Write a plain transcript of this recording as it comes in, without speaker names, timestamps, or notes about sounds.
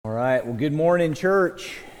Well, good morning,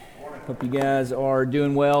 church. Hope you guys are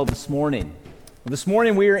doing well this morning. Well, this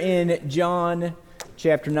morning we are in John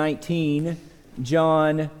chapter 19.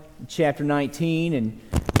 John chapter 19, and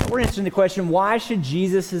we're answering the question, why should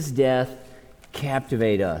Jesus' death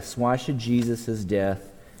captivate us? Why should Jesus'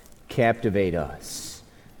 death captivate us?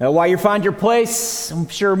 Now, while you find your place, I'm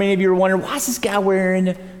sure many of you are wondering, why is this guy wearing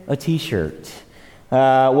a t-shirt?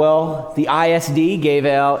 Well, the ISD gave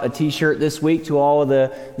out a t-shirt this week to all of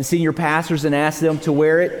the senior pastors and asked them to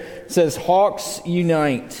wear it. It says, Hawks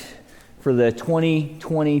Unite for the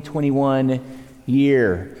 2020-21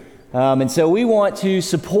 year. And so we want to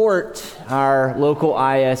support our local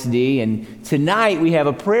ISD, and tonight we have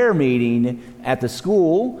a prayer meeting at the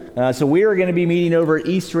school. So we are going to be meeting over at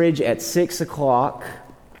East Ridge at 6 o'clock,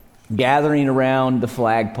 gathering around the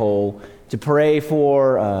flagpole to pray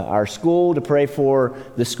for our school, to pray for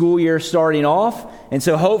the school year starting off. And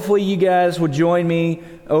so hopefully you guys will join me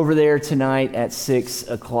over there tonight at 6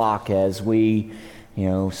 o'clock as we,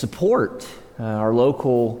 support our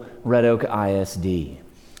local Red Oak ISD.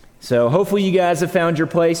 So hopefully you guys have found your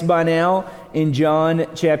place by now in John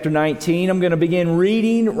chapter 19. I'm going to begin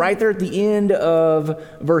reading right there at the end of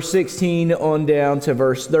verse 16 on down to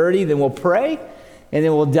verse 30. Then we'll pray. And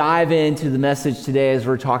then we'll dive into the message today as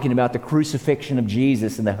we're talking about the crucifixion of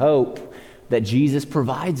Jesus and the hope that Jesus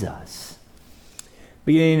provides us.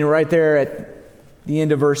 Beginning right there at the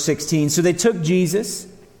end of verse 16. So they took Jesus,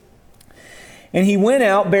 and he went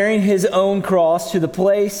out bearing his own cross to the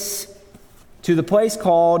place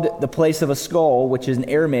called the place of a skull, which in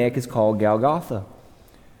Aramaic is called Golgotha.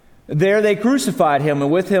 There they crucified him, and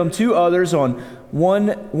with him two others,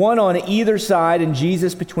 one on either side, and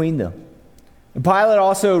Jesus between them. Pilate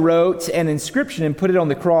also wrote an inscription and put it on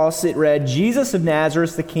the cross. It read, Jesus of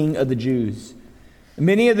Nazareth, the King of the Jews.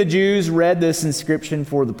 Many of the Jews read this inscription,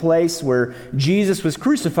 for the place where Jesus was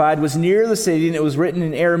crucified was near the city, and it was written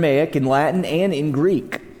in Aramaic, in Latin, and in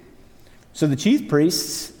Greek. So the chief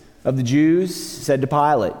priests of the Jews said to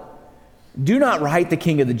Pilate, do not write the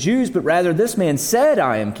King of the Jews, but rather this man said,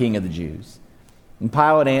 I am King of the Jews. And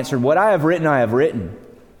Pilate answered, what I have written.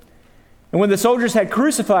 And when the soldiers had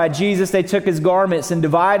crucified Jesus, they took his garments and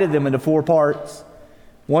divided them into 4 parts.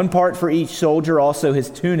 1 part for each soldier, also his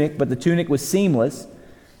tunic, but the tunic was seamless,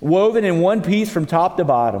 woven in one piece from top to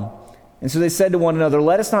bottom. And so they said to one another,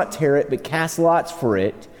 let us not tear it, but cast lots for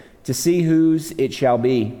it, to see whose it shall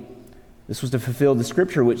be. This was to fulfill the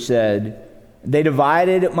scripture which said, they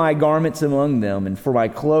divided my garments among them, and for my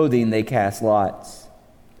clothing they cast lots.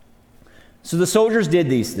 So the soldiers did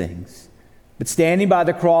these things. But standing by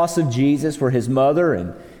the cross of Jesus were his mother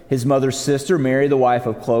and his mother's sister, Mary, the wife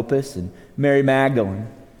of Clopas, and Mary Magdalene.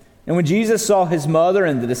 And when Jesus saw his mother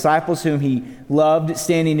and the disciples whom he loved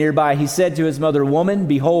standing nearby, he said to his mother, woman,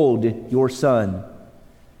 behold your son.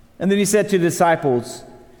 And then he said to the disciples,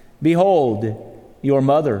 behold your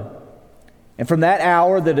mother. And from that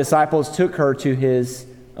hour the disciples took her to his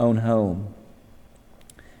own home.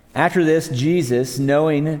 After this, Jesus,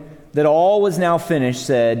 knowing that all was now finished,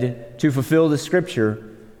 said, to fulfill the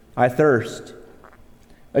scripture, I thirst.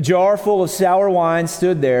 A jar full of sour wine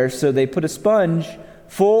stood there, so they put a sponge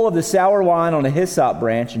full of the sour wine on a hyssop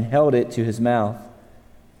branch and held it to his mouth.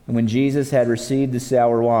 And when Jesus had received the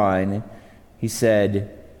sour wine, he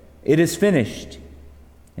said, it is finished.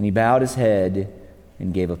 And he bowed his head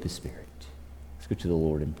and gave up his spirit. Let's go to the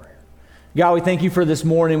Lord in prayer. God, we thank you for this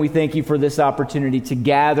morning. We thank you for this opportunity to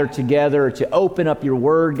gather together, to open up your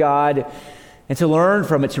word, God, and to learn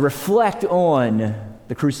from it, to reflect on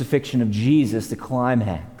the crucifixion of Jesus, the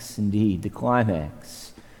climax, indeed, the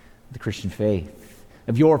climax of the Christian faith,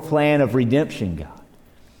 of your plan of redemption, God.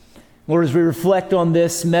 Lord, as we reflect on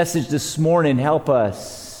this message this morning, help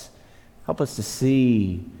us to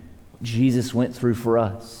see what Jesus went through for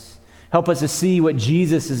us. Help us to see what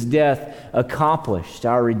Jesus' death accomplished,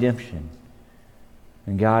 our redemption.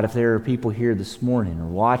 And God, if there are people here this morning or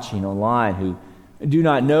watching online who do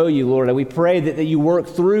not know you, Lord, we pray that you work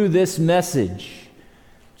through this message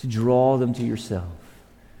to draw them to yourself.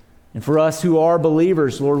 And for us who are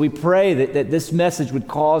believers, Lord, we pray that this message would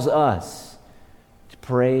cause us to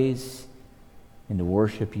praise and to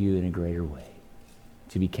worship you in a greater way,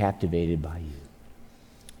 to be captivated by you.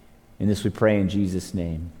 And this we pray in Jesus'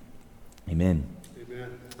 name. Amen.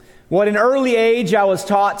 Well, at an early age, I was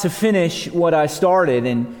taught to finish what I started,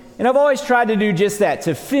 and I've always tried to do just that,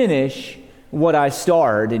 to finish what I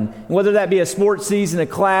start. And whether that be a sports season, a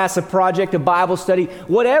class, a project, a Bible study,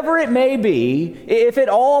 whatever it may be, if at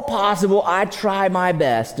all possible, I try my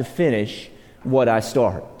best to finish what I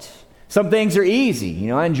start. Some things are easy.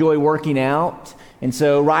 I enjoy working out. And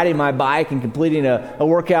so riding my bike and completing a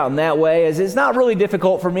workout in that way is not really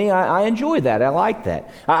difficult for me. I enjoy that. I like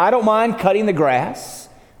that. I don't mind cutting the grass.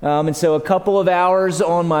 And so a couple of hours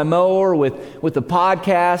on my mower with a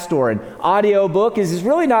podcast or an audio book is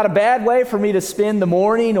really not a bad way for me to spend the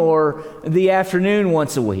morning or the afternoon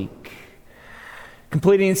once a week.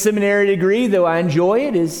 Completing a seminary degree, though I enjoy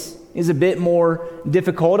it, is a bit more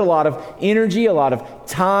difficult. A lot of energy, a lot of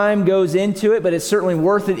time goes into it, but it's certainly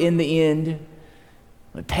worth it in the end.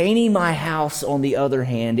 But painting my house, on the other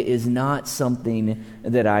hand, is not something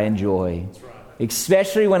that I enjoy. That's right.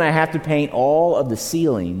 Especially when I have to paint all of the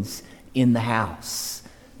ceilings in the house.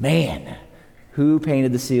 Man, who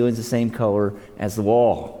painted the ceilings the same color as the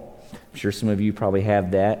wall? I'm sure some of you probably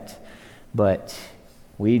have that, but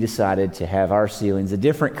we decided to have our ceilings a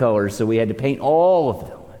different color, so we had to paint all of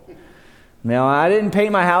them. Now, I didn't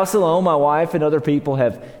paint my house alone. My wife and other people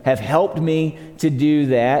have helped me to do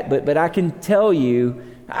that, but I can't tell you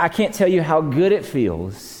how good it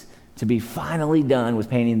feels to be finally done with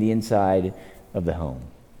painting the inside of the home.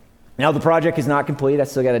 Now, the project is not complete. I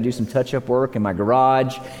still got to do some touch-up work in my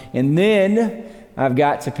garage, and then I've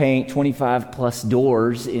got to paint 25 plus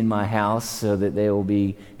doors in my house so that they will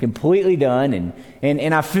be completely done.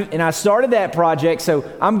 And I started that project,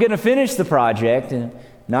 so I'm going to finish the project.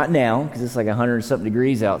 Not now, because it's like 100-something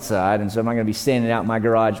degrees outside, and so I'm not going to be standing out in my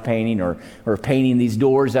garage painting or painting these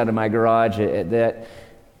doors out of my garage at that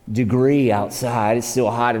degree outside. It's still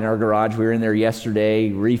hot in our garage. We were in there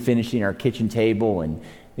yesterday refinishing our kitchen table, and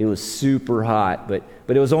it was super hot. But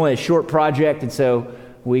it was only a short project, and so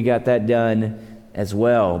we got that done as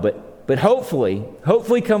well. But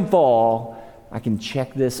hopefully come fall, I can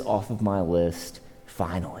check this off of my list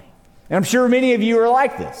finally. And I'm sure many of you are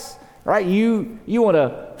like this. Right? You want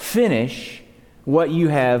to finish what you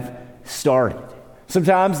have started.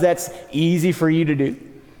 Sometimes that's easy for you to do.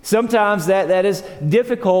 Sometimes that is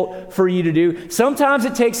difficult for you to do. Sometimes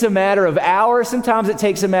it takes a matter of hours. Sometimes it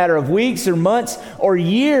takes a matter of weeks or months or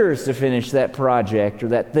years to finish that project or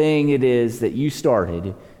that thing it is that you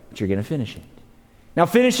started, but you're going to finish it. Now,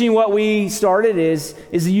 finishing what we started is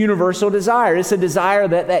a universal desire. It's a desire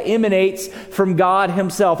that emanates from God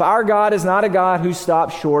himself. Our God is not a God who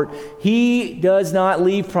stops short. He does not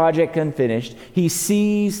leave project unfinished. He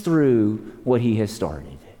sees through what he has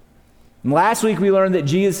started. And last week we learned that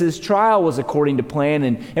Jesus' trial was according to plan,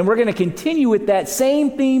 and we're going to continue with that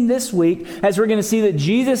same theme this week as we're going to see that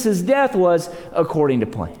Jesus' death was according to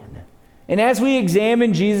plan. And as we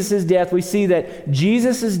examine Jesus' death, we see that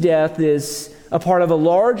Jesus' death is a part of a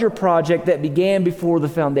larger project that began before the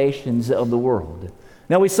foundations of the world.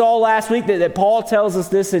 Now, we saw last week that Paul tells us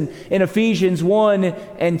this in Ephesians 1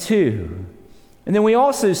 and 2. And then we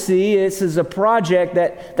also see this is a project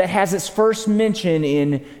that has its first mention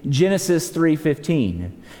in Genesis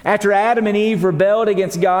 3:15. After Adam and Eve rebelled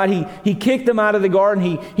against God, he kicked them out of the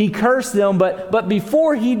garden, he cursed them, but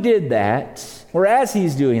before he did that, or as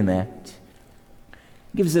he's doing that,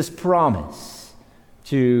 he gives this promise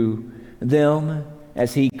to them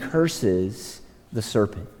as he curses the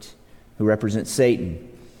serpent, who represents Satan.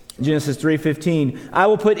 Genesis 3:15, I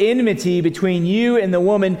will put enmity between you and the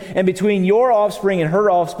woman, and between your offspring and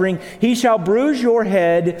her offspring. He shall bruise your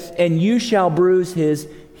head, and you shall bruise his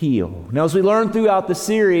heel. Now, as we learned throughout the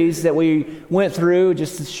series that we went through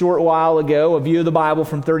just a short while ago, a view of the Bible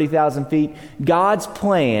from 30,000 feet, God's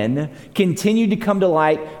plan continued to come to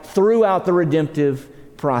light throughout the redemptive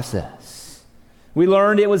process. We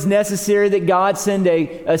learned it was necessary that God send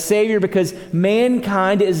a Savior because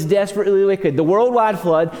mankind is desperately wicked. The worldwide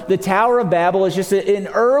flood, the Tower of Babel, is just an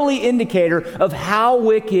early indicator of how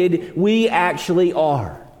wicked we actually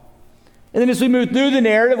are. And then as we move through the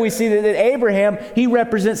narrative, we see that Abraham, he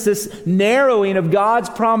represents this narrowing of God's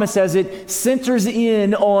promise as it centers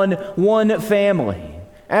in on one family.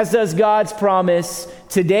 As does God's promise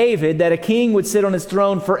to David that a king would sit on his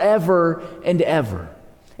throne forever and ever.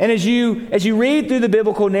 And as you read through the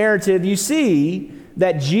biblical narrative, you see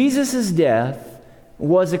that Jesus' death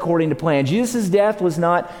was according to plan. Jesus' death was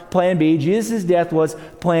not plan B. Jesus' death was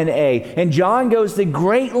plan A. And John goes to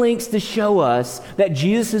great lengths to show us that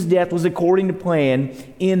Jesus' death was according to plan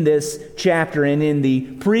in this chapter and in the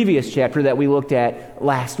previous chapter that we looked at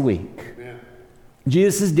last week. Amen.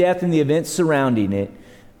 Jesus' death and the events surrounding it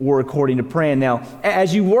were according to plan. Now,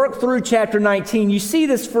 as you work through chapter 19, you see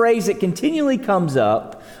this phrase that continually comes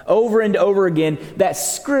up over and over again, that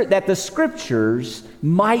the scriptures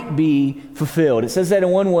might be fulfilled. It says that in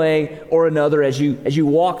one way or another as you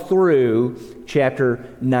walk through chapter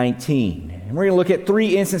 19. And we're going to look at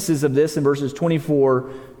three instances of this in verses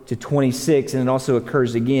 24 to 26, and it also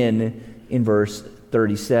occurs again in verse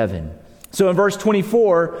 37. So in verse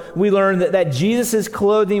 24, we learn that Jesus'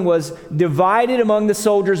 clothing was divided among the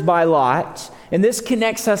soldiers by lot. And this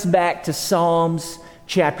connects us back to Psalms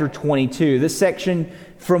chapter 22. This section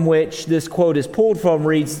from which this quote is pulled from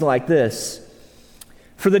reads like this.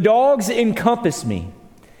 For the dogs encompass me.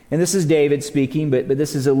 And this is David speaking, but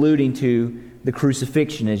this is alluding to the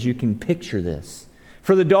crucifixion, as you can picture this.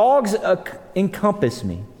 For the dogs encompass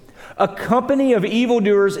me. A company of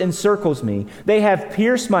evildoers encircles me. They have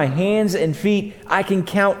pierced my hands and feet. I can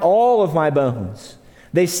count all of my bones.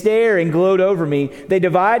 They stare and gloat over me. They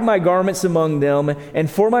divide my garments among them, and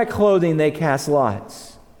for my clothing they cast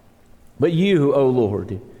lots. But you, O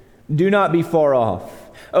Lord, do not be far off.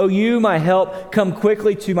 O you, my help, come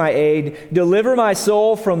quickly to my aid. Deliver my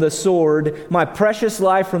soul from the sword, my precious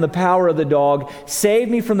life from the power of the dog. Save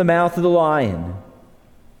me from the mouth of the lion.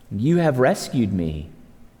 You have rescued me.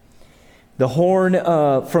 From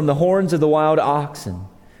the horns of the wild oxen.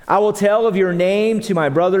 I will tell of your name to my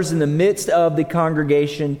brothers in the midst of the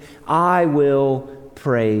congregation. I will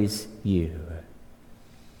praise you.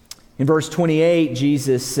 In verse 28,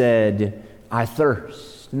 Jesus said, I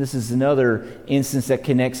thirst. And this is another instance that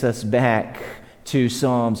connects us back to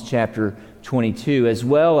Psalms chapter 22, as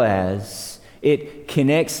well as it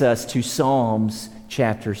connects us to Psalms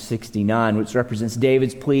chapter 69, which represents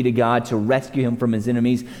David's plea to God to rescue him from his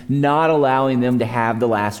enemies, not allowing them to have the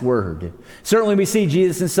last word. Certainly we see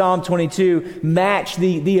Jesus in Psalm 22 match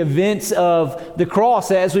the events of the cross.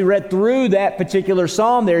 As we read through that particular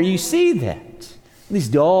psalm there, you see that. These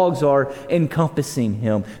dogs are encompassing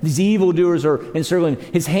him. These evildoers are encircling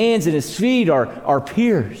him. His hands and his feet are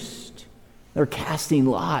pierced. They're casting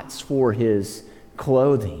lots for his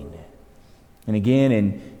clothing. And again,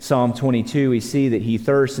 in Psalm 22, we see that he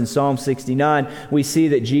thirsts. In Psalm 69, we see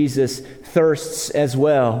that Jesus thirsts as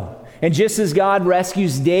well. And just as God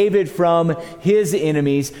rescues David from his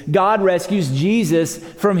enemies, God rescues Jesus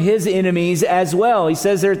from his enemies as well. He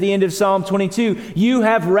says there at the end of Psalm 22, you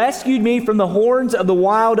have rescued me from the horns of the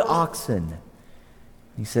wild oxen.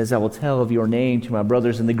 He says, I will tell of your name to my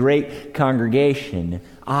brothers in the great congregation.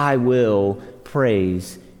 I will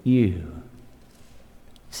praise you.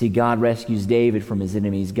 See, God rescues David from his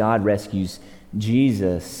enemies. God rescues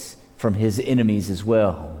Jesus from his enemies as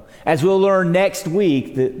well. As we'll learn next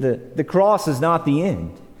week, the cross is not the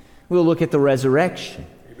end. We'll look at the resurrection.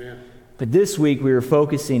 Amen. But this week we are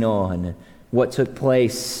focusing on what took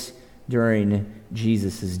place during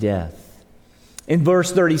Jesus' death. In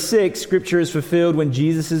verse 36, Scripture is fulfilled when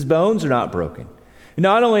Jesus' bones are not broken.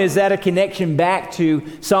 Not only is that a connection back to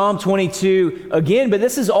Psalm 22 again, but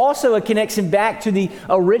this is also a connection back to the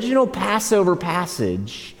original Passover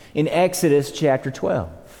passage in Exodus chapter 12.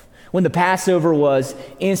 When the Passover was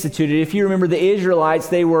instituted, if you remember, the Israelites,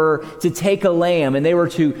 they were to take a lamb and they were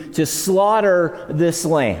to slaughter this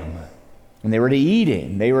lamb. And they were to eat it.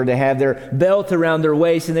 And they were to have their belt around their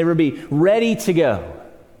waist and they were to be ready to go.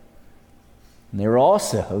 And they were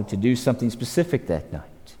also to do something specific that night.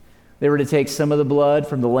 They were to take some of the blood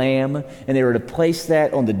from the lamb and they were to place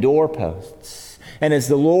that on the doorposts. And as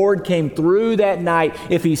the Lord came through that night,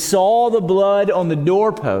 if he saw the blood on the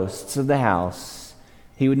doorposts of the house,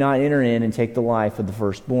 he would not enter in and take the life of the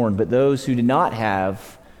firstborn. But those who did not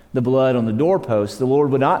have the blood on the doorposts, the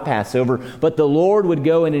Lord would not pass over, but the Lord would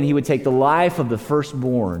go in and he would take the life of the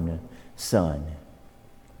firstborn son.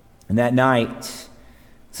 And that night,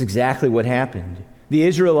 that's exactly what happened. The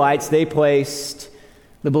Israelites, they placed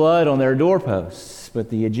the blood on their doorposts,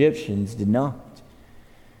 but the Egyptians did not.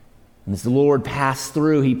 And as the Lord passed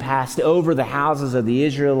through, he passed over the houses of the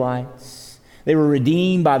Israelites. They were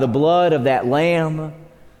redeemed by the blood of that lamb,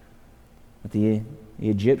 but the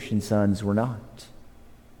Egyptian sons were not.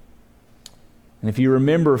 And if you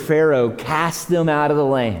remember, Pharaoh cast them out of the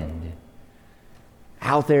land,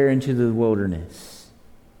 out there into the wilderness,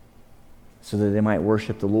 so that they might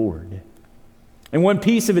worship the Lord. And one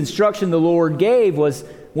piece of instruction the Lord gave was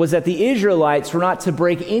that the Israelites were not to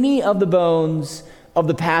break any of the bones of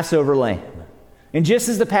the Passover lamb. And just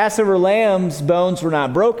as the Passover lamb's bones were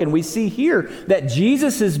not broken, we see here that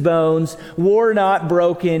Jesus' bones were not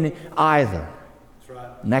broken either.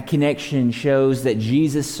 And that connection shows that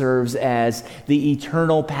Jesus serves as the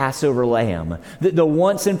eternal Passover lamb, the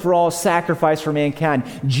once and for all sacrifice for mankind.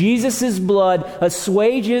 Jesus' blood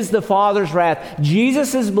assuages the Father's wrath.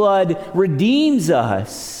 Jesus' blood redeems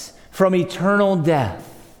us from eternal death.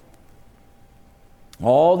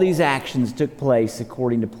 All these actions took place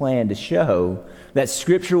according to plan to show that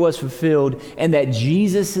Scripture was fulfilled and that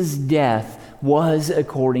Jesus' death was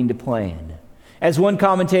according to plan. As one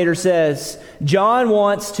commentator says, John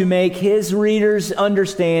wants to make his readers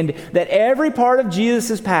understand that every part of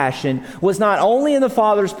Jesus' passion was not only in the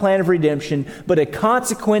Father's plan of redemption, but a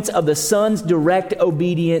consequence of the Son's direct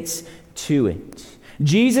obedience to it.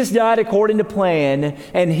 Jesus died according to plan,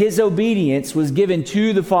 and his obedience was given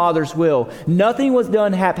to the Father's will. Nothing was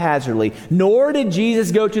done haphazardly, nor did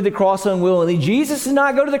Jesus go to the cross unwillingly. Jesus did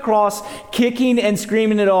not go to the cross kicking and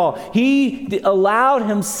screaming at all. He allowed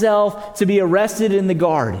himself to be arrested in the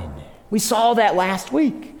garden. We saw that last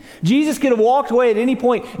week. Jesus could have walked away at any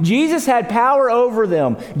point. Jesus had power over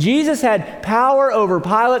them. Jesus had power over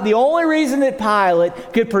Pilate. The only reason that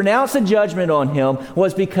Pilate could pronounce a judgment on him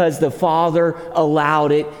was because the Father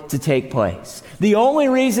allowed it to take place. The only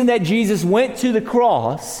reason that Jesus went to the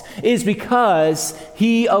cross is because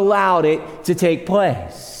he allowed it to take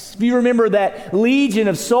place. If you remember that legion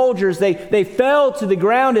of soldiers, they fell to the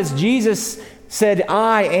ground as Jesus said,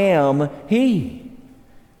 "I am He."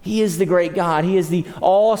 He is the great God. He is the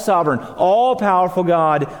all-sovereign, all-powerful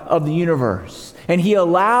God of the universe. And he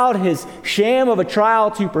allowed his sham of a trial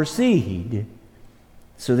to proceed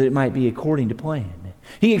so that it might be according to plan.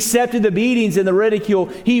 He accepted the beatings and the ridicule.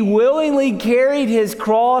 He willingly carried his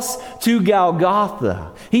cross to Golgotha.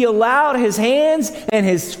 He allowed his hands and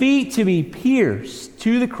his feet to be pierced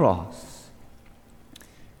to the cross,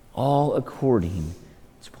 all according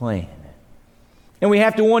to plan. And we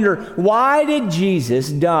have to wonder, why did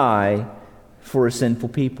Jesus die for a sinful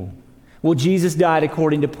people? Well, Jesus died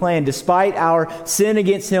according to plan, despite our sin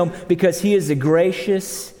against him, because he is a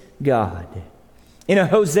gracious God. In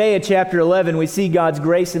Hosea chapter 11, we see God's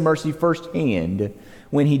grace and mercy firsthand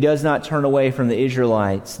when he does not turn away from the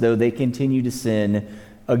Israelites, though they continue to sin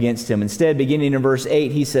against him. Instead, beginning in verse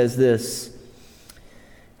 8, he says this,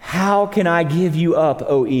 "How can I give you up,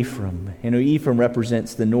 O Ephraim?" And Ephraim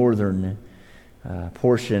represents the northern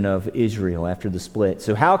portion of Israel after the split.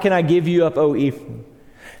 So how can I give you up, O Ephraim?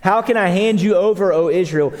 How can I hand you over, O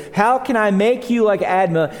Israel? How can I make you like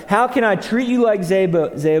Admah? How can I treat you like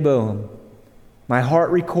Zeboim? My heart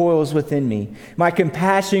recoils within me. My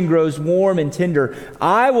compassion grows warm and tender.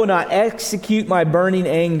 I will not execute my burning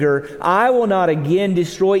anger. I will not again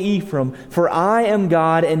destroy Ephraim, for I am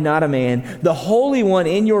God and not a man, the Holy One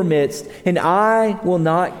in your midst, and I will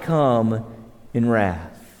not come in wrath.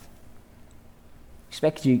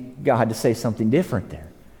 Expect God to say something different there.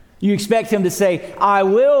 You expect him to say, "I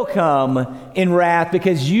will come in wrath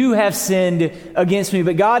because you have sinned against me."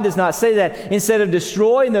 But God does not say that. Instead of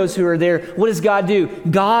destroying those who are there, what does God do?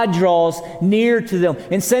 God draws near to them.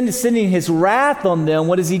 Instead of sending his wrath on them,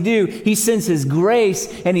 what does he do? He sends his grace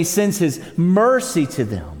and he sends his mercy to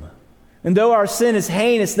them. And though our sin is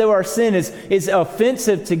heinous, though our sin is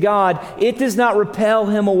offensive to God, it does not repel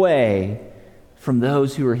him away from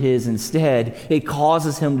those who are his. Instead, it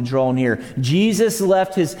causes him to draw near. Jesus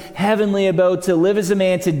left his heavenly abode to live as a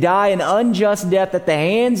man, to die an unjust death at the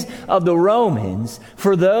hands of the Romans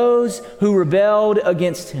for those who rebelled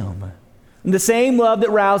against him. And the same love that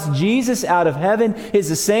roused Jesus out of heaven is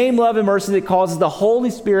the same love and mercy that causes the Holy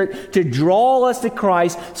Spirit to draw us to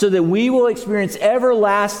Christ so that we will experience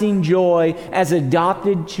everlasting joy as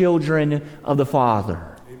adopted children of the Father.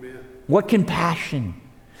 Amen. What compassion!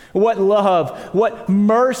 What love, what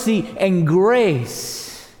mercy and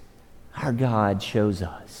grace our God shows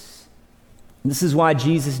us. This is why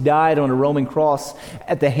Jesus died on a Roman cross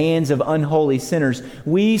at the hands of unholy sinners.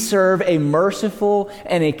 We serve a merciful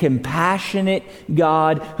and a compassionate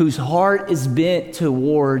God whose heart is bent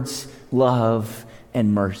towards love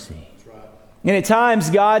and mercy. And at times,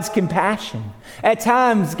 God's compassion, at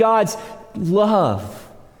times, God's love,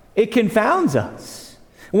 it confounds us.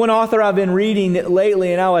 One author I've been reading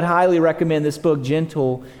lately, and I would highly recommend this book,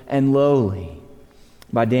 Gentle and Lowly,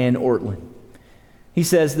 by Dan Ortlund. He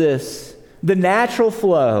says this, "The natural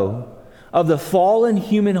flow of the fallen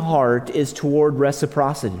human heart is toward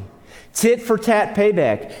reciprocity, tit-for-tat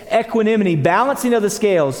payback, equanimity, balancing of the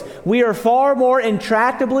scales. We are far more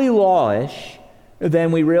intractably lawish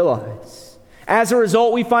than we realize. As a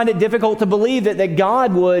result, we find it difficult to believe that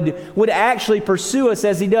God would actually pursue us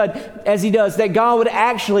as he does, that God would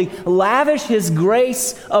actually lavish his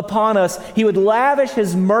grace upon us. He would lavish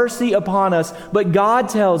his mercy upon us. But God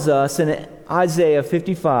tells us in Isaiah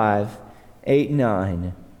 55, 8 and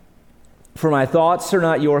 9, "For my thoughts are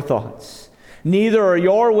not your thoughts, neither are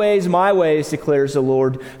your ways my ways, declares the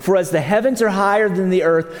Lord. For as the heavens are higher than the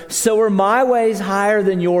earth, so are my ways higher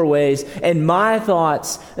than your ways, and my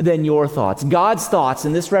thoughts than your thoughts." God's thoughts,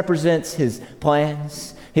 and this represents his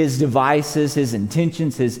plans, his devices, his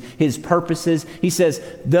intentions, his purposes. He says,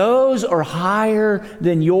 those are higher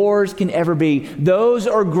than yours can ever be. Those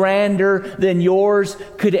are grander than yours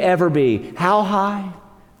could ever be. How high?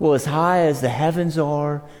 Well, as high as the heavens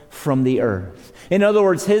are from the earth. In other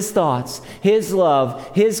words, his thoughts, his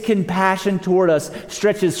love, his compassion toward us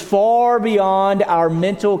stretches far beyond our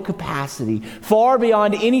mental capacity, far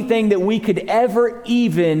beyond anything that we could ever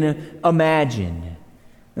even imagine.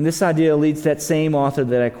 And this idea leads that same author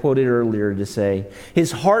that I quoted earlier to say,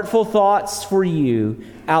 his heartful thoughts for you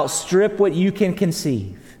outstrip what you can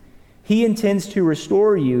conceive. He intends to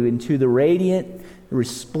restore you into the radiant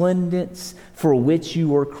resplendence for which you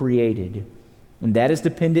were created. And that is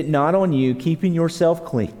dependent not on you keeping yourself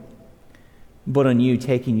clean, but on you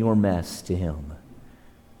taking your mess to him.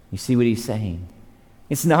 You see what he's saying?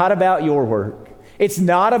 It's not about your work. It's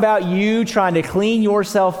not about you trying to clean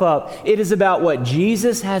yourself up. It is about what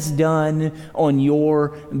Jesus has done on your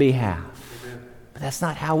behalf. But that's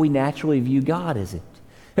not how we naturally view God, is it?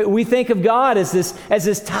 We think of God as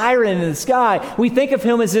this tyrant in the sky. We think of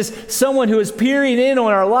him as this someone who is peering in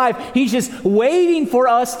on our life. He's just waiting for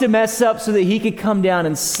us to mess up so that he could come down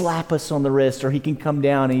and slap us on the wrist, or he can come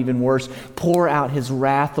down and, even worse, pour out his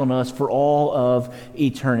wrath on us for all of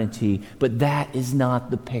eternity. But that is not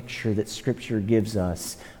the picture that Scripture gives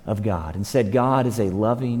us of God. Instead, God is a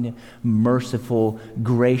loving, merciful,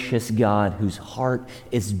 gracious God whose heart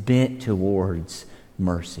is bent towards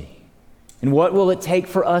mercy. And what will it take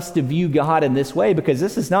for us to view God in this way? Because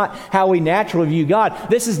this is not how we naturally view God.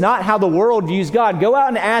 This is not how the world views God. Go out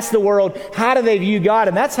and ask the world, how do they view God?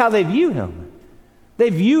 And that's how they view him. They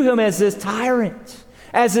view him as this tyrant,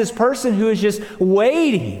 as this person who is just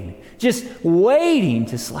waiting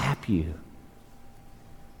to slap you.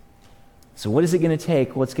 So what is it going to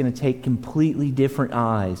take? Well, it's going to take completely different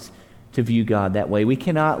eyes to view God that way. We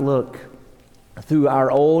cannot look through our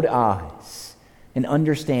old eyes and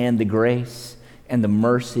understand the grace and the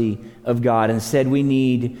mercy of God. Instead, we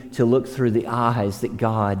need to look through the eyes that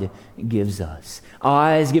God gives us.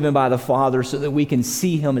 Eyes given by the Father so that we can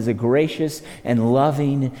see him as a gracious and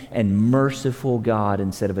loving and merciful God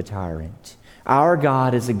instead of a tyrant. Our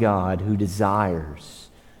God is a God who desires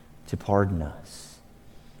to pardon us.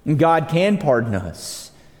 And God can pardon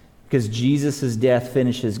us because Jesus' death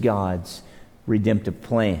finishes God's redemptive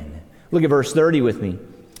plan. Look at verse 30 with me.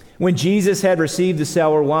 When Jesus had received the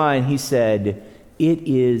sour wine, he said, "It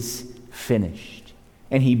is finished."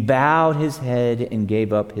 And he bowed his head and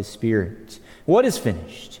gave up his spirit. What is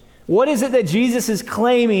finished? What is it that Jesus is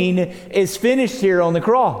claiming is finished here on the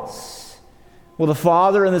cross? Well, the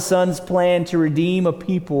Father and the Son's plan to redeem a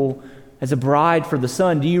people as a bride for the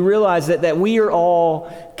Son. Do you realize that we are all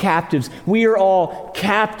captives? We are all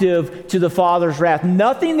captive to the Father's wrath.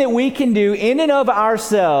 Nothing that we can do in and of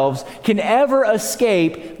ourselves can ever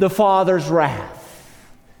escape the Father's wrath.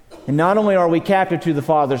 And not only are we captive to the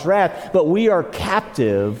Father's wrath, but we are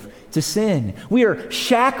captive to sin. We are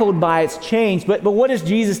shackled by its chains. But what does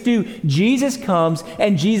Jesus do? Jesus comes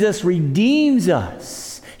and Jesus redeems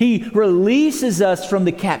us. He releases us from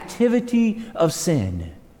the captivity of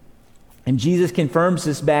sin. And Jesus confirms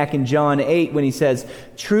this back in John 8 when he says,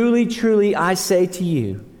 "Truly, truly, I say to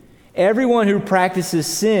you, everyone who practices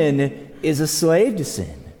sin is a slave to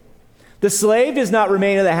sin. The slave does not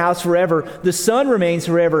remain in the house forever. The Son remains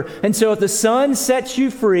forever. And so if the Son sets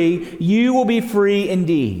you free, you will be free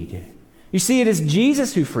indeed." You see, it is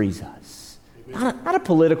Jesus who frees us. Not a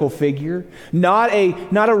political figure, not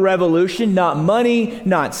a revolution, not money,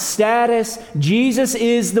 not status. Jesus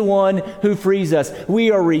is the one who frees us.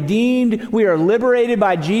 We are redeemed. We are liberated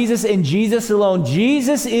by Jesus and Jesus alone.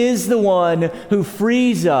 Jesus is the one who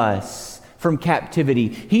frees us from captivity.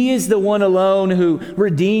 He is the one alone who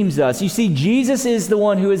redeems us. You see, Jesus is the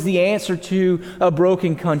one who is the answer to a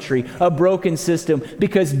broken country, a broken system,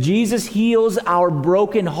 because Jesus heals our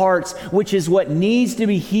broken hearts, which is what needs to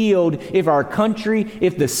be healed if our country,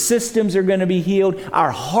 if the systems are going to be healed. Our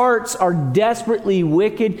hearts are desperately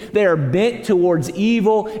wicked. They are bent towards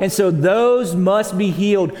evil, and so those must be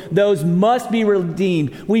healed. Those must be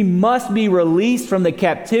redeemed. We must be released from the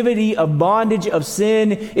captivity of bondage of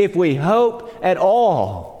sin if we hope at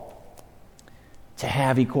all to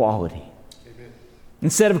have equality. Amen.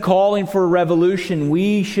 Instead of calling for a revolution,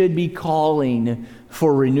 we should be calling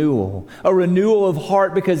for renewal. A renewal of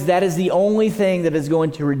heart, because that is the only thing that is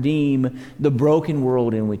going to redeem the broken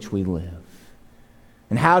world in which we live.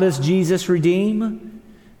 And how does Jesus redeem?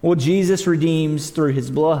 Well, Jesus redeems through his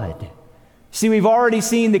blood. See, we've already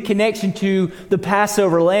seen the connection to the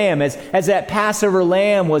Passover lamb. As that Passover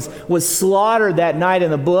lamb was slaughtered that night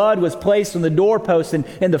and the blood was placed on the doorpost and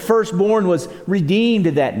the firstborn was redeemed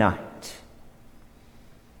that night.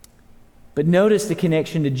 But notice the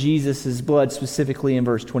connection to Jesus' blood specifically in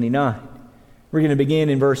verse 29. We're going to begin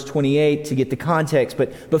in verse 28 to get the context,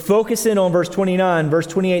 but focus in on verse 29. Verse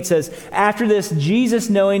 28 says, "After this, Jesus,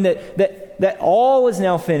 knowing that all was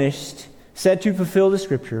now finished, said to fulfill the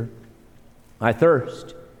scripture, 'I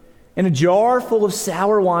thirst.' And a jar full of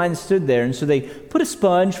sour wine stood there, and so they put a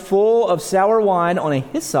sponge full of sour wine on a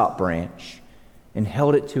hyssop branch and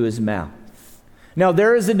held it to his mouth." Now,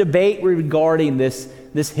 there is a debate regarding this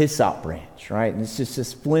hyssop branch, right? And it's just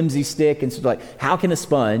this flimsy stick, and so like, how can a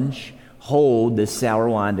sponge hold this sour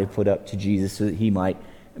wine they put up to Jesus so that he might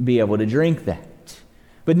be able to drink that?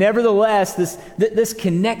 But nevertheless, this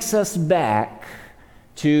connects us back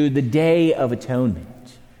to the Day of Atonement.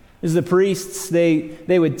 As the priests, they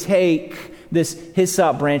would take this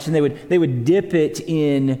hyssop branch and they would dip it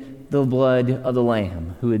in the blood of the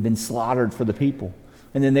lamb who had been slaughtered for the people.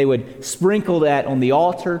 And then they would sprinkle that on the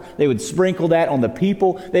altar. They would sprinkle that on the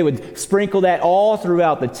people. They would sprinkle that all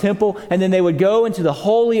throughout the temple. And then they would go into the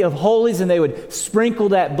Holy of Holies and they would sprinkle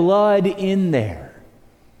that blood in there.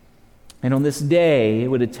 And on this day, it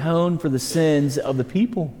would atone for the sins of the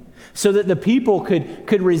people, so that the people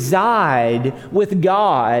could reside with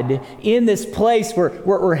God in this place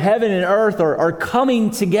where heaven and earth are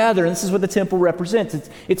coming together. And this is what the temple represents.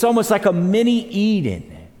 It's almost like a mini Eden,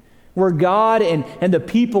 where God and the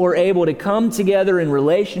people are able to come together in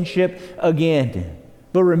relationship again.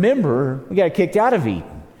 But remember, we got kicked out of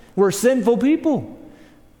Eden. We're sinful people.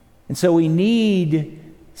 And so we need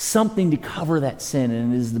something to cover that sin,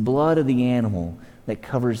 and it is the blood of the animal that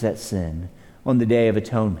covers that sin on the Day of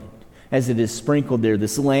Atonement, as it is sprinkled there,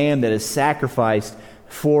 this lamb that is sacrificed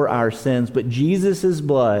for our sins. But Jesus'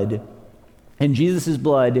 blood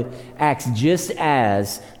acts just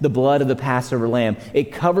as the blood of the Passover lamb.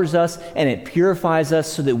 It covers us and it purifies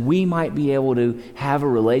us so that we might be able to have a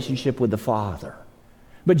relationship with the Father.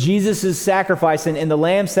 But Jesus' sacrifice and the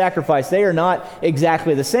lamb's sacrifice, they are not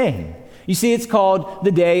exactly the same. You see, it's called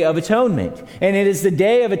the Day of Atonement. And it is the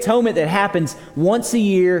Day of Atonement that happens once a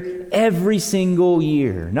year, every single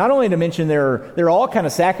year. Not only to mention there are all kind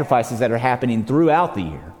of sacrifices that are happening throughout the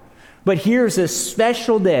year. But here's a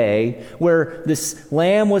special day where this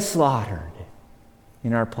lamb was slaughtered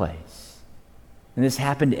in our place. And this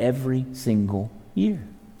happened every single year.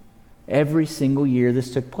 Every single year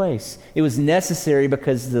this took place. It was necessary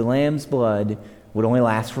because the lamb's blood would only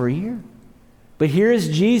last for a year. But here is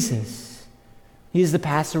Jesus. He is the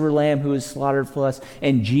Passover lamb who is slaughtered for us.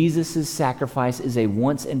 And Jesus' sacrifice is a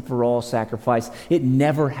once and for all sacrifice. It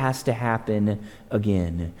never has to happen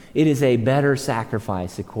again. It is a better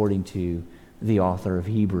sacrifice according to the author of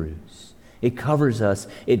Hebrews. It covers us.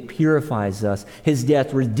 It purifies us. His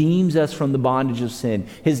death redeems us from the bondage of sin.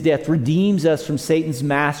 His death redeems us from Satan's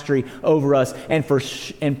mastery over us and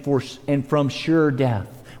from sure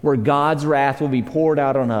death, where God's wrath will be poured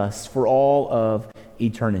out on us for all of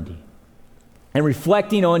eternity. And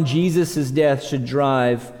reflecting on Jesus' death should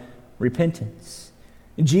drive repentance.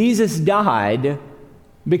 Jesus died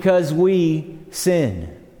because we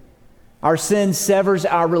sin. Our sin severs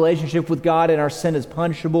our relationship with God, and our sin is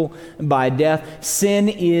punishable by death. Sin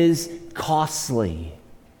is costly.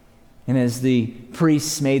 And as the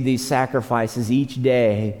priests made these sacrifices each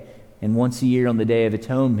day and once a year on the Day of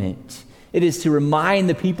Atonement, it is to remind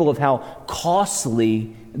the people of how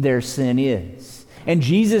costly their sin is. And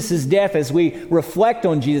Jesus' death, as we reflect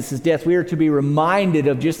on Jesus' death, we are to be reminded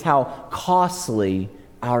of just how costly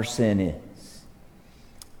our sin is.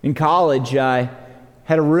 In college, I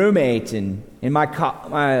had a roommate, and my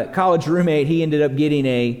college roommate, he ended up getting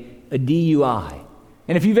a DUI.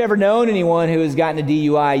 And if you've ever known anyone who has gotten a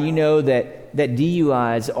DUI, you know that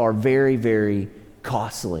DUIs are very, very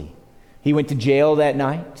costly. He went to jail that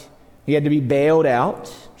night. He had to be bailed out,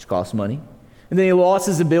 which costs money. And then he lost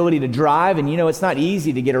his ability to drive, and it's not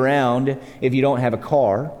easy to get around if you don't have a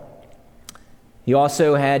car. He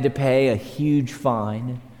also had to pay a huge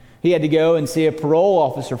fine. He had to go and see a parole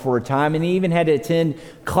officer for a time, and he even had to attend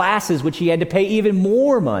classes, which he had to pay even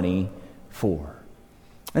more money for.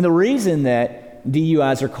 And the reason that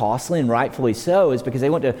DUIs are costly, and rightfully so, is because they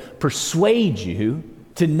want to persuade you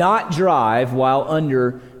to not drive while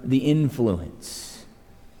under the influence.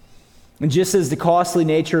 And just as the costly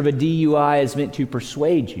nature of a DUI is meant to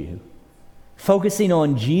persuade you, focusing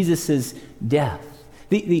on Jesus' death,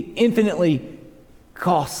 the infinitely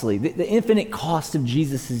costly, the infinite cost of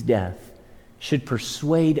Jesus' death should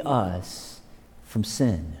persuade us from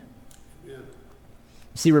sin. Yeah.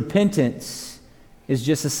 See, repentance is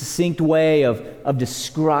just a succinct way of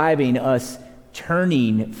describing us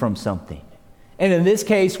turning from something. And in this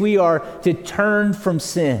case, we are to turn from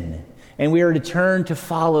sin. And we are to turn to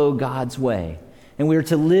follow God's way. and we are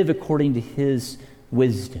to live according to His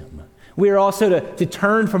wisdom. We are also to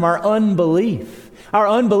turn from our unbelief.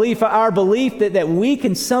 Our belief that we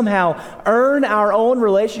can somehow earn our own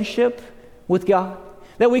relationship with God,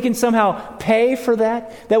 that we can somehow pay for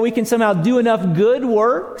that we can somehow do enough good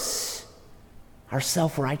works, our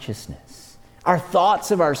self-righteousness, our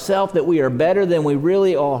thoughts of ourselves that we are better than we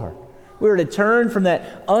really are. We are to turn from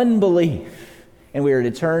that unbelief, and we are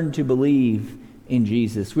to turn to believe in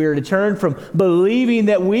Jesus. We are to turn from believing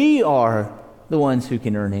that we are the ones who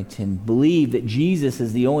can earn it and believe that Jesus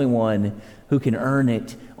is the only one who can earn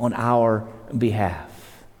it on our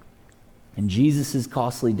behalf. And Jesus'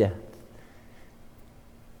 costly death,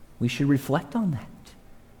 we should reflect on that.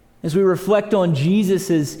 As we reflect on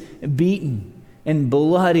Jesus' beaten and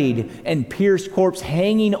bloodied and pierced corpse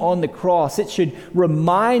hanging on the cross, it should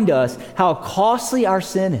remind us how costly our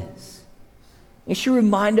sin is. It should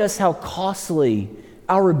remind us how costly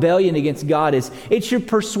our rebellion against God is. It should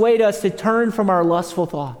persuade us to turn from our lustful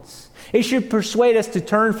thoughts. It should persuade us to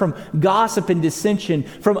turn from gossip and dissension,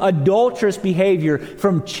 from adulterous behavior,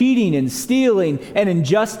 from cheating and stealing and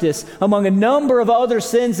injustice, among a number of other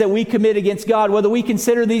sins that we commit against God, whether we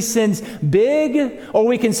consider these sins big or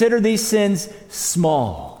we consider these sins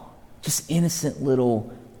small, just innocent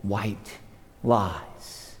little white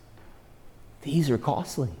lies. These are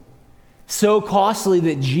costly. So costly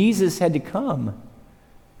that Jesus had to come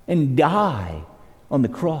and die on the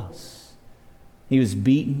cross. He was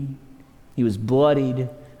beaten. He was bloodied.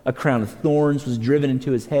 A crown of thorns was driven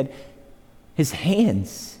into his head. His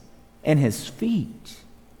hands and his feet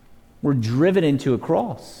were driven into a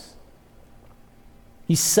cross.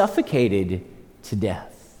 He suffocated to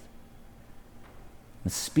death. A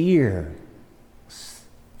spear was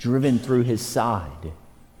driven through his side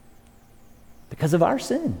because of our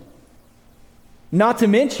sin. Not to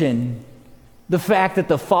mention the fact that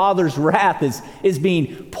the Father's wrath is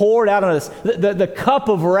being poured out on us. The cup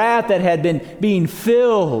of wrath that had been being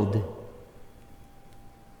filled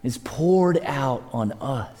is poured out on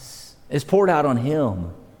us. Is poured out on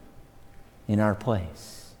Him in our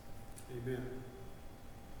place. Amen.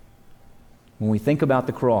 When we think about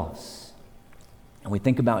the cross and we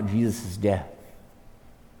think about Jesus' death,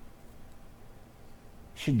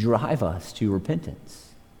 it should drive us to repentance.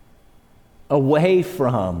 Away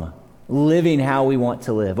from living how we want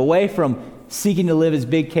to live, away from seeking to live as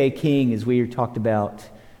Big K King, as we talked about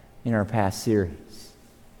in our past series,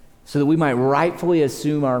 so that we might rightfully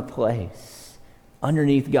assume our place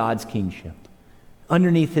underneath God's kingship,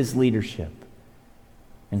 underneath His leadership,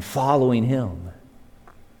 and following Him.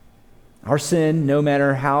 Our sin, no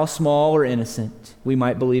matter how small or innocent we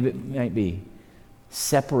might believe it might be,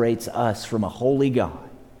 separates us from a holy God,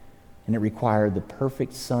 and it required the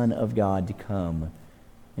perfect Son of God to come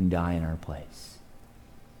and die in our place.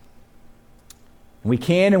 We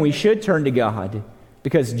can and we should turn to God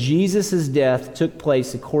because Jesus' death took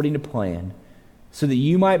place according to plan so that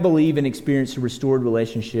you might believe and experience a restored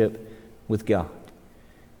relationship with God.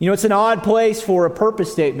 You know, it's an odd place for a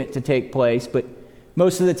purpose statement to take place, but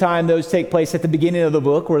most of the time those take place at the beginning of the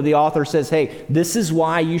book where the author says, hey, this is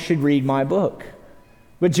why you should read my book.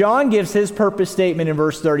 But John gives his purpose statement in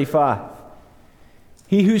verse 35.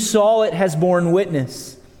 He who saw it has borne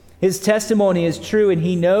witness. His testimony is true, and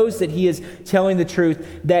he knows that he is telling the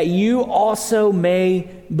truth, that you also may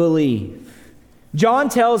believe. John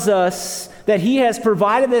tells us that he has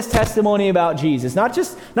provided this testimony about Jesus, not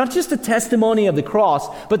just the testimony of the cross,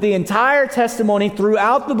 but the entire testimony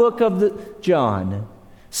throughout the book of John,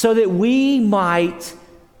 so that we might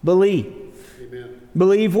believe.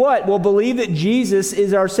 Believe what? Well, believe that Jesus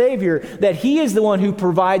is our Savior, that He is the one who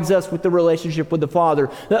provides us with the relationship with the Father,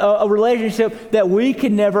 a relationship that we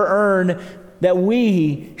can never earn, that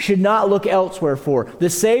we should not look elsewhere for. The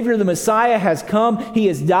Savior, the Messiah, has come. He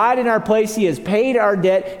has died in our place. He has paid our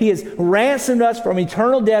debt. He has ransomed us from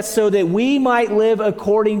eternal death so that we might live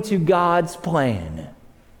according to God's plan,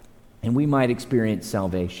 and we might experience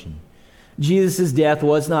salvation. Jesus' death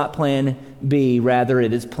was not plan B, rather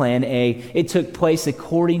it is plan A. It took place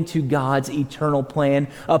according to God's eternal plan,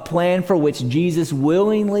 a plan for which Jesus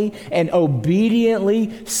willingly and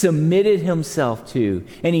obediently submitted Himself to.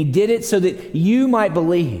 And He did it so that you might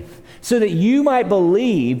believe. So that you might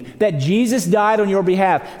believe that Jesus died on your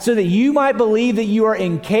behalf. So that you might believe that you are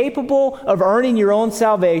incapable of earning your own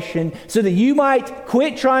salvation. So that you might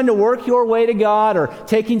quit trying to work your way to God or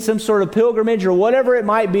taking some sort of pilgrimage or whatever it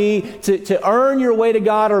might be to earn your way to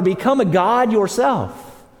God or become a God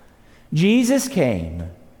yourself. Jesus came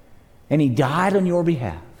and He died on your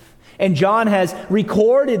behalf. And John has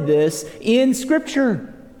recorded this in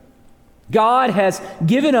Scripture. God has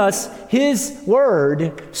given us His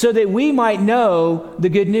Word so that we might know the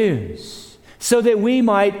good news, so that we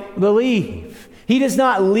might believe. He does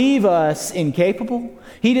not leave us incapable.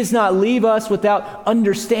 He does not leave us without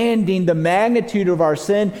understanding the magnitude of our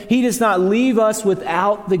sin. He does not leave us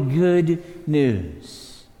without the good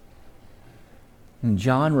news. And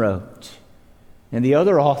John wrote, and the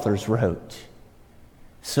other authors wrote,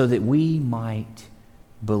 so that we might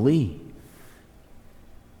believe.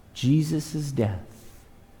 Jesus' death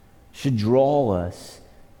should draw us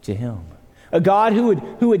to Him. A God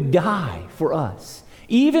who would die for us,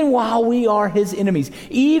 even while we are His enemies,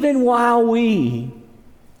 even while we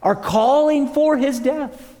are calling for His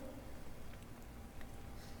death.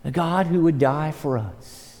 A God who would die for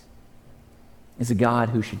us is a God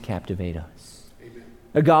who should captivate us. Amen.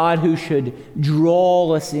 A God who should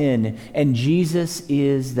draw us in. And Jesus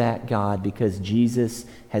is that God because Jesus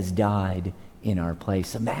has died in our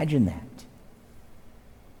place. Imagine that.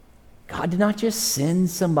 God did not just send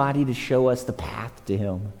somebody to show us the path to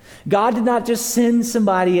Him. God did not just send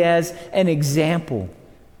somebody as an example.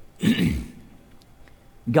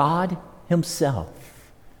 God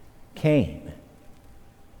Himself came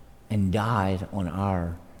and died on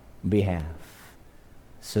our behalf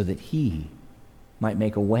so that He might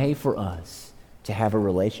make a way for us to have a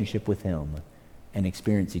relationship with Him and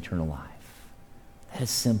experience eternal life. That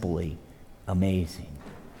is simply amazing.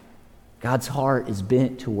 God's heart is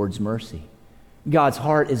bent towards mercy. God's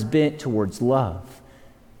heart is bent towards love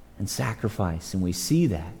and sacrifice, and we see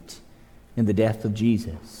that in the death of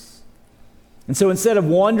Jesus. And so instead of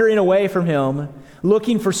wandering away from Him,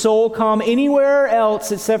 looking for soul calm anywhere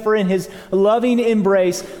else except for in His loving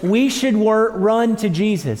embrace, we should run to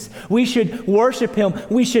Jesus. We should worship Him.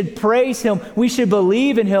 We should praise Him. We should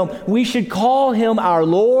believe in Him. We should call Him our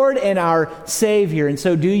Lord and our Savior. And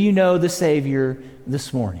so do you know the Savior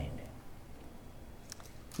this morning?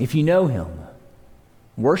 If you know Him,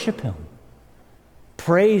 worship Him,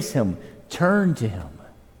 praise Him, turn to Him.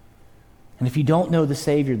 And if you don't know the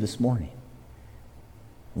Savior this morning,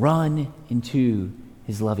 run into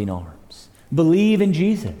His loving arms. Believe in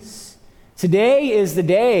Jesus. Today is the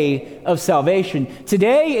day of salvation.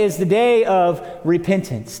 Today is the day of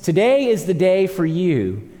repentance. Today is the day for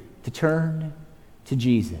you to turn to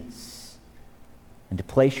Jesus and to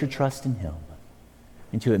place your trust in Him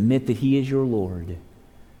and to admit that He is your Lord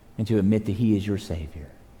and to admit that He is your Savior.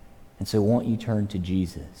 And so won't you turn to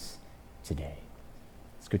Jesus today?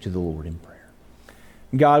 Let's go to the Lord in prayer.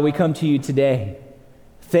 God, we come to You today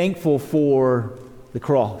thankful for the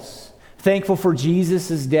cross, thankful for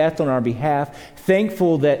Jesus' death on our behalf,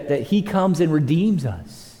 thankful that He comes and redeems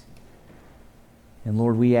us. And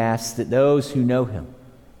Lord, we ask that those who know Him,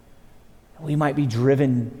 we might be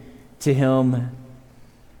driven to Him,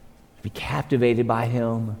 to be captivated by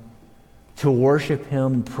Him, to worship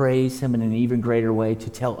Him and praise Him in an even greater way, to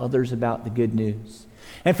tell others about the good news.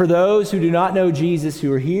 And for those who do not know Jesus,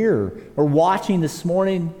 who are here or watching this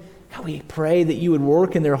morning, God, we pray that You would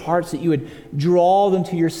work in their hearts, that You would draw them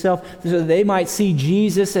to Yourself so that they might see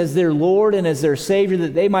Jesus as their Lord and as their Savior,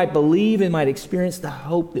 that they might believe and might experience the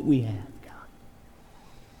hope that we have,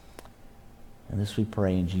 God. And this we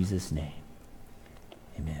pray in Jesus' name.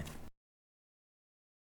 Amen.